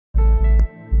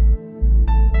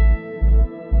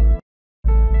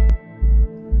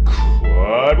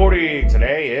morning.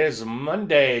 Today is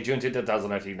Monday, June 10th,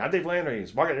 2019. I'm Dave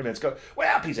Landry's Market Minutes go.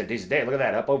 Well, piece of decent day. Look at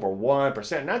that, up over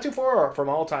 1%. Not too far from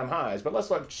all-time highs, but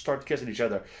let's not start kissing each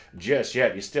other just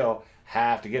yet. You still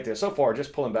have to get there. So far,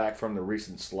 just pulling back from the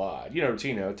recent slide. You know,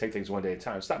 take things one day at a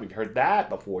time. Stop. You've heard that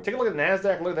before. Take a look at the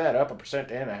NASDAQ. Look at that, up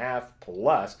 1.5%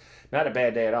 plus. Not a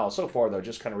bad day at all. So far, though,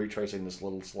 just kind of retracing this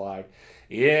little slide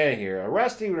in here.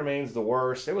 Rusty remains the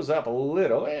worst. It was up a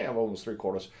little, almost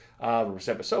 0.75%,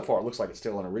 but so far it looks like it's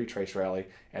still in a retrace rally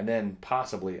and then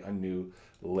possibly a new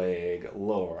leg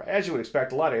lower. As you would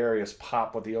expect, a lot of areas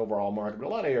pop with the overall market, but a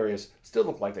lot of areas still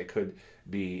look like they could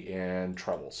be in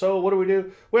trouble. So what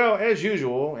do? Well, as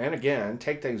usual, and again,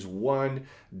 take things one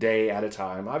day at a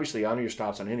time. Obviously, honor your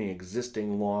stops on any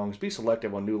existing longs. Be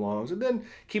selective on new longs, and then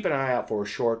keep an eye out for a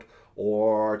short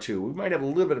or two. We might have a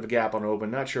little bit of a gap on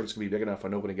open. Not sure if it's going to be big enough for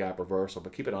an opening gap reversal,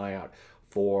 but keep an eye out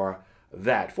for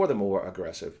that for the more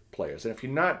aggressive players. And if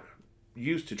you're not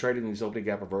used to trading these opening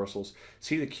gap reversals,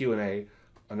 see the Q&A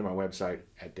under my website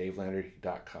at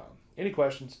davelandry.com. Any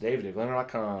questions? Dave at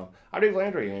davelandry.com. I'm Dave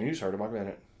Landry, and you just heard a Market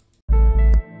Minute.